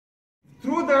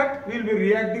that we will be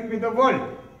reacting with the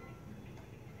world.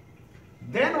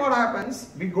 Then what happens?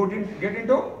 We get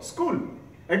into school.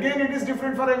 Again, it is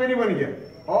different for everyone here.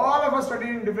 All of us study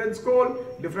in different school,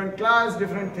 different class,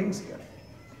 different things here.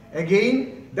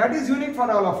 Again, that is unique for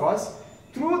all of us.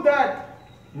 Through that,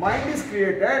 mind is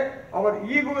created, our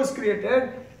ego is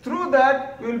created. Through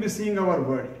that, we will be seeing our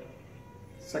world.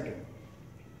 Second.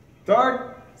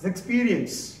 Third is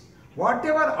experience.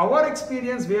 Whatever our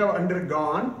experience we have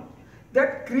undergone,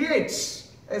 that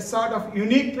creates a sort of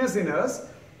uniqueness in us.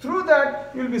 Through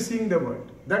that, you will be seeing the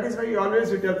world. That is why you always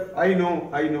tell, I know,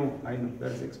 I know, I know.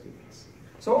 That is experience.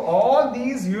 So all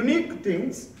these unique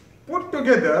things put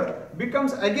together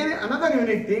becomes again another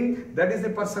unique thing, that is the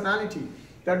personality,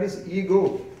 that is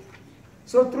ego.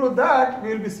 So through that, we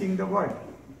will be seeing the world.